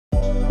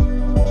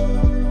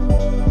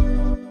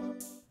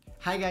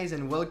Hi guys,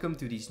 and welcome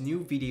to this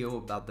new video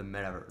about the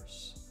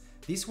metaverse.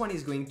 This one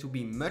is going to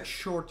be much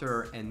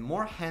shorter and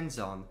more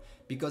hands-on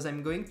because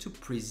I'm going to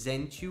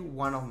present you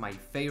one of my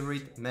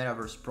favorite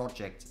metaverse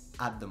projects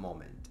at the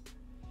moment.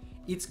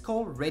 It's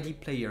called Ready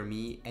Player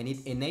Me, and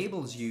it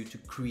enables you to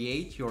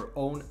create your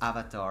own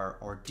avatar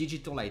or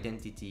digital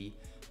identity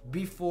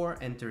before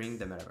entering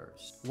the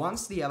metaverse.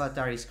 Once the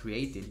avatar is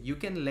created, you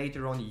can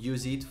later on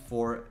use it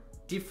for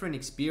different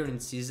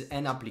experiences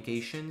and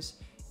applications,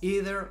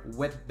 either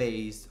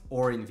web-based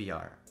or in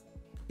VR.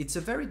 It's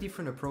a very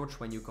different approach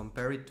when you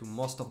compare it to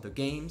most of the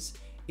games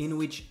in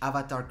which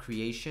avatar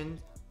creation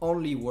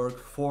only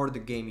works for the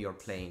game you're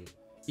playing.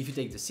 If you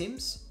take The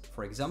Sims,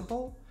 for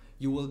example,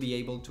 you will be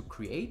able to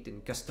create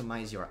and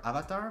customize your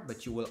avatar,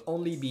 but you will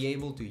only be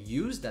able to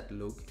use that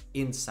look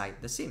inside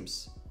The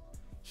Sims.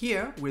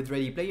 Here, with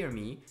Ready Player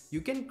Me,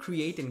 you can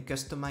create and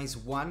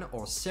customize one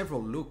or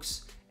several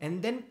looks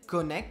and then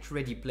connect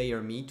Ready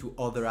Player Me to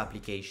other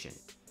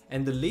applications.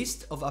 And the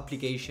list of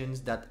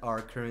applications that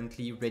are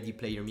currently Ready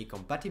Player Me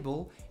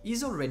compatible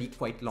is already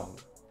quite long.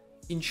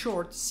 In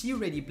short, see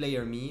Ready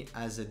Player Me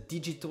as a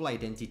digital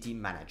identity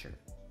manager.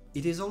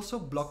 It is also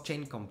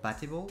blockchain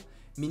compatible,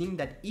 meaning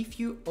that if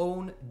you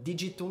own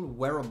digital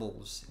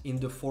wearables in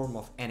the form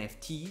of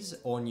NFTs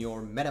on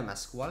your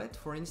MetaMask wallet,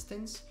 for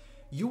instance,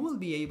 you will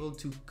be able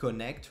to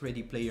connect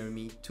Ready Player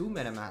Me to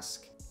MetaMask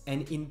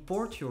and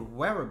import your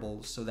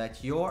wearables so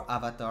that your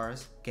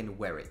avatars can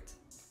wear it.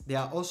 They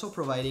are also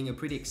providing a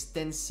pretty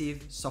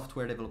extensive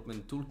software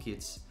development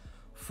toolkits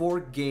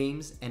for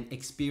games and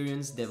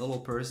experience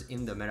developers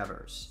in the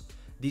metaverse.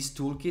 These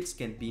toolkits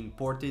can be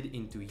imported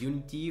into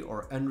Unity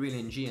or Unreal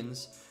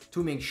Engines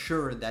to make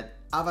sure that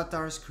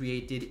avatars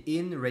created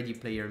in Ready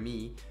Player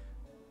Me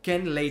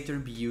can later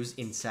be used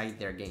inside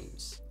their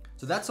games.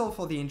 So that's all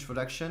for the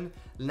introduction.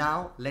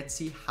 Now let's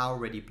see how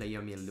Ready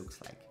Player Me looks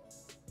like.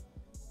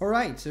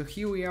 Alright, so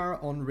here we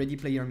are on Ready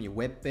Player Me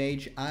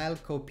webpage. I'll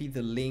copy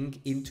the link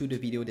into the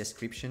video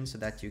description so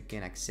that you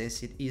can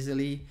access it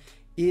easily.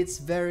 It's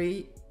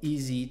very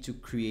easy to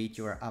create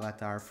your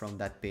avatar from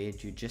that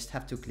page. You just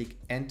have to click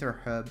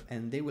Enter Hub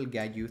and they will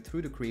guide you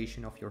through the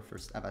creation of your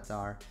first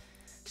avatar.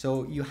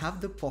 So you have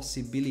the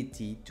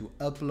possibility to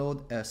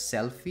upload a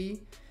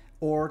selfie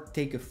or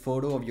take a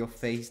photo of your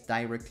face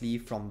directly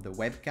from the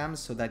webcam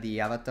so that the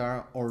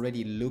avatar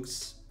already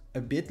looks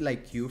a bit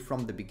like you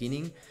from the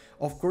beginning.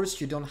 Of course,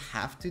 you don't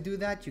have to do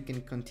that. You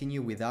can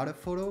continue without a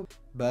photo,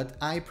 but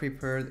I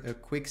prepared a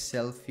quick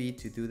selfie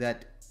to do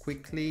that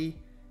quickly.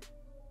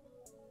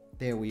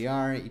 There we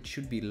are. It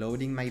should be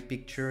loading my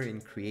picture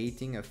and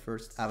creating a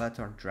first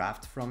avatar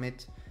draft from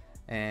it.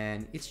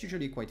 And it's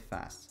usually quite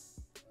fast.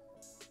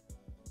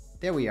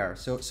 There we are.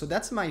 So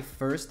that's my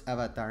first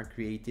avatar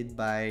created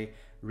by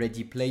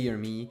Ready Player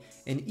Me.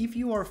 And if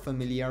you are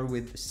familiar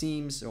with The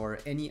Sims or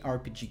any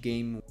RPG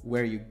game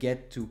where you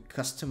get to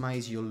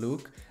customize your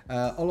look,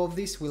 all of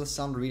this will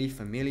sound really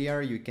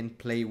familiar. You can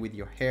play with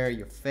your hair,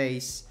 your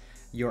face,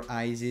 your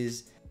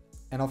eyes,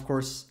 and of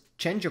course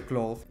change your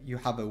clothes. You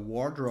have a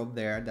wardrobe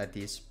there that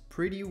is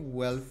pretty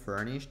well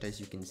furnished. As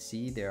you can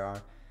see, there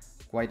are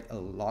quite a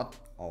lot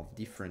of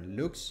different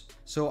looks.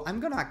 So I'm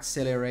gonna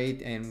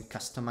accelerate and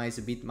customize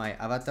a bit my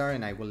avatar,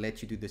 and I will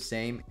let you do the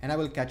same, and I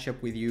will catch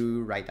up with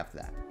you right after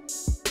that.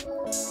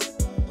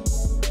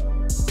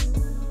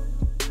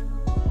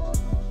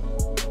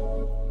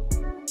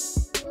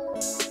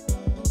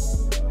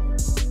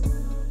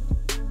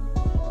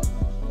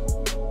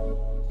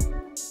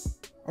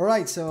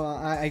 Alright, so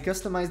I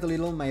customized a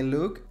little my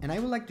look, and I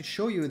would like to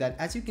show you that,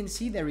 as you can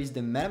see, there is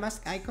the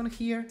MetaMask icon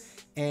here,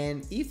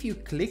 and if you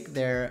click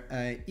there,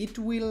 it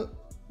will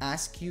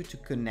ask you to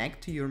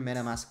connect to your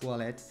MetaMask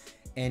wallet.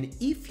 And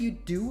if you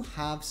do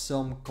have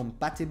some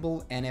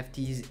compatible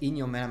NFTs in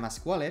your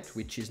MetaMask wallet,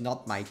 which is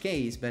not my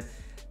case, but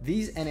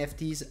these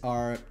NFTs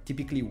are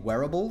typically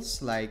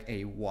wearables like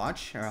a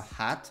watch or a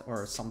hat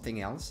or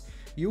something else,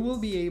 you will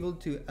be able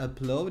to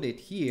upload it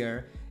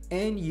here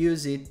and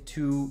use it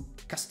to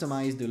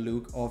customize the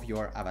look of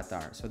your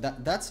avatar. So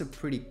that's a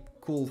pretty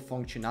cool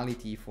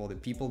functionality for the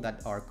people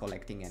that are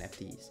collecting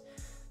NFTs.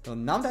 So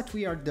now that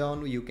we are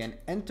done, you can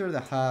enter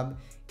the hub.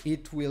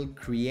 It will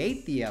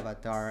create the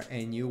avatar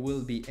and you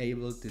will be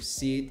able to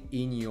see it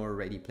in your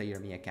Ready Player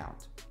Me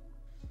account.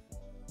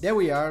 There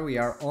we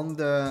are on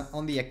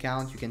the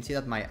account. You can see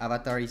that my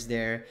avatar is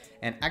there,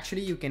 and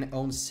actually you can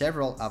own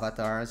several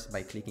avatars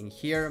by clicking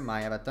here,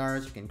 my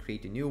avatars. You can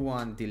create a new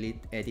one, delete,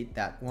 edit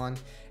that one,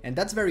 and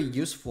that's very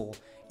useful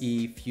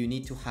if you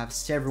need to have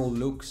several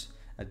looks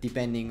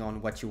depending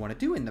on what you want to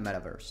do in the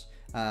metaverse.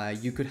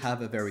 You could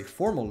have a very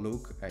formal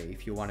look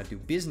if you want to do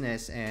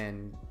business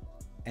and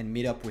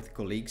meet up with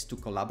colleagues to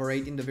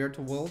collaborate in the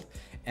virtual world,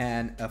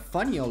 and a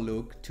funnier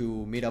look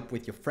to meet up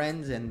with your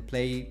friends and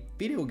play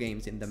video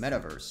games in the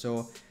metaverse.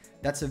 So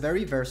that's a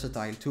very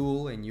versatile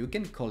tool, and you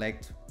can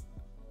collect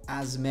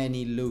as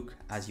many looks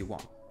as you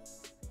want.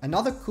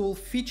 Another cool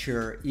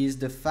feature is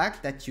the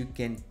fact that you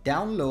can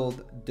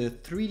download the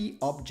 3D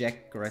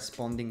object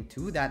corresponding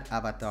to that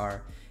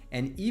avatar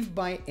And if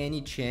by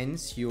any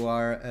chance you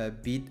are a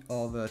bit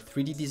of a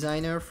 3D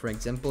designer, for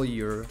example,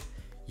 you're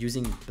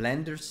using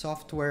Blender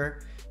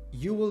software,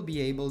 you will be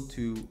able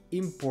to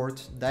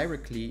import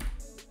directly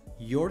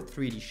your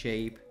 3D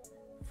shape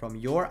from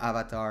your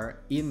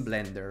avatar in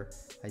Blender.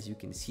 As you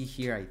can see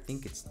here, I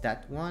think it's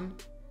that one,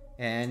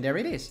 and there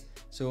it is.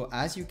 So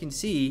as you can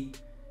see,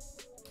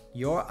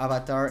 your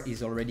avatar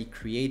is already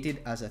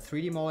created as a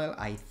 3D model.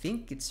 I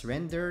think it's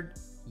rendered.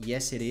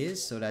 Yes, it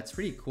is. So that's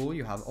pretty cool.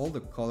 You have all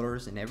the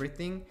colors and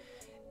everything,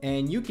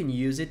 and you can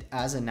use it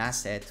as an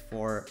asset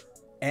for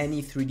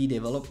any 3D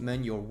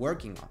development you're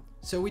working on.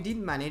 So we did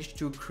manage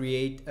to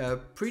create a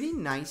pretty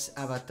nice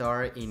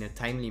avatar in a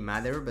timely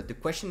manner, but the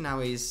question now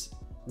is,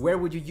 where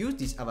would you use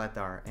this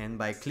avatar? And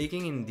by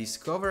clicking in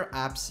Discover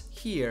Apps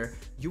here,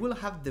 you will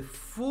have the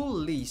full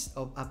list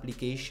of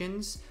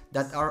applications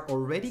that are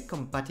already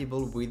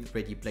compatible with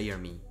Ready Player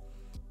Me.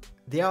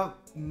 There are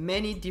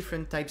many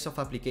different types of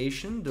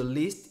applications. The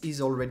list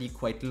is already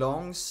quite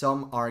long.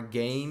 Some are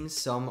games,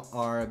 some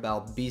are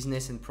about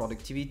business and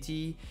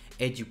productivity,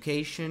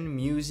 education,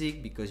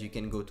 music, because you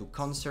can go to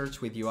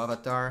concerts with your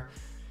avatar,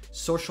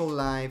 social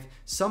life,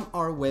 some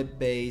are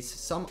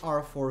web-based, some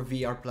are for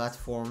VR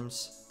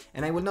platforms.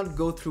 And I will not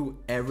go through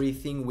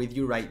everything with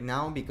you right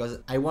now because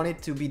I want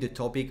it to be the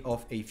topic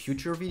of a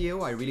future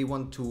video. I really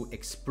want to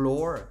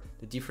explore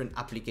the different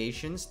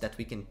applications that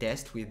we can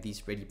test with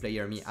these Ready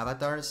Player Me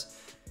avatars.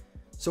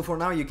 So for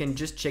now, you can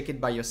just check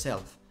it by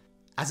yourself.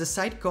 As a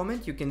side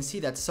comment, you can see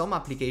that some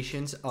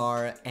applications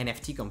are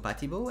NFT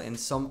compatible and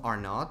some are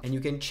not. And you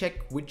can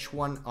check which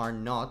one are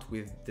not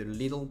with the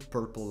little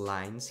purple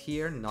lines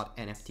here, not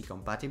NFT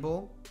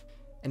compatible.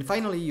 And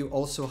finally, you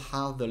also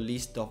have the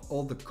list of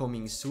all the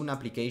coming soon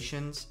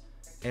applications.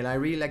 And I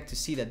really like to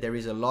see that there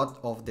is a lot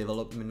of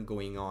development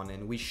going on,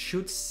 and we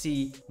should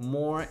see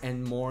more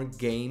and more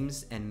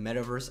games and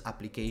metaverse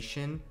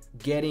application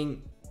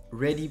getting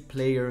Ready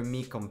Player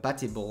Me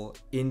compatible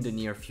in the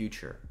near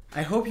future.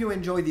 I hope you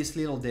enjoyed this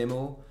little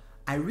demo.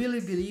 I really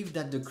believe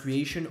that the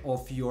creation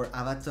of your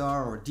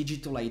avatar or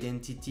digital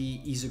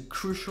identity is a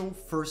crucial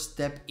first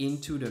step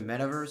into the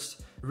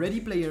metaverse.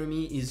 Ready Player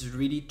Me is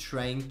really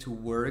trying to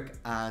work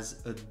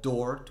as a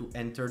door to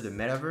enter the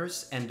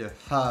metaverse and a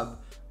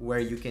hub where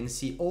you can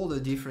see all the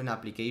different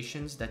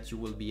applications that you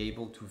will be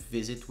able to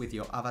visit with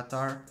your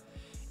avatar.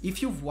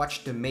 If you've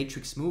watched the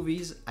Matrix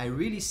movies, I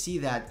really see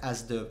that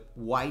as the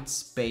white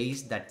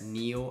space that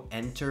Neo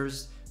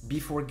enters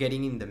before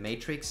getting in the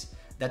Matrix.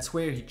 That's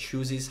where he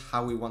chooses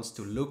how he wants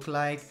to look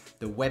like,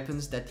 the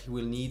weapons that he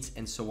will need,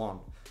 and so on.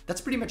 That's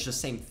pretty much the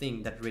same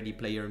thing that Ready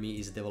Player Me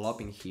is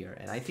developing here,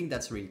 and I think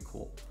that's really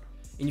cool.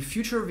 In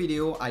future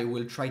video, I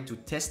will try to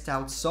test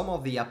out some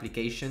of the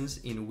applications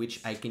in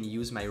which I can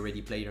use my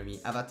Ready Player Me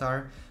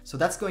avatar. So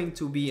that's going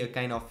to be a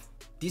kind of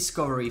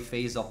discovery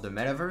phase of the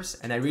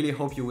metaverse, and I really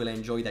hope you will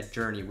enjoy that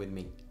journey with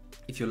me.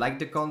 If you like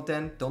the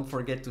content, don't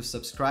forget to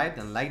subscribe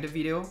and like the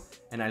video,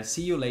 and I'll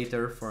see you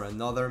later for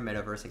another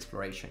metaverse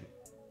exploration.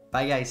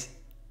 Bye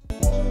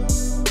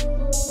guys!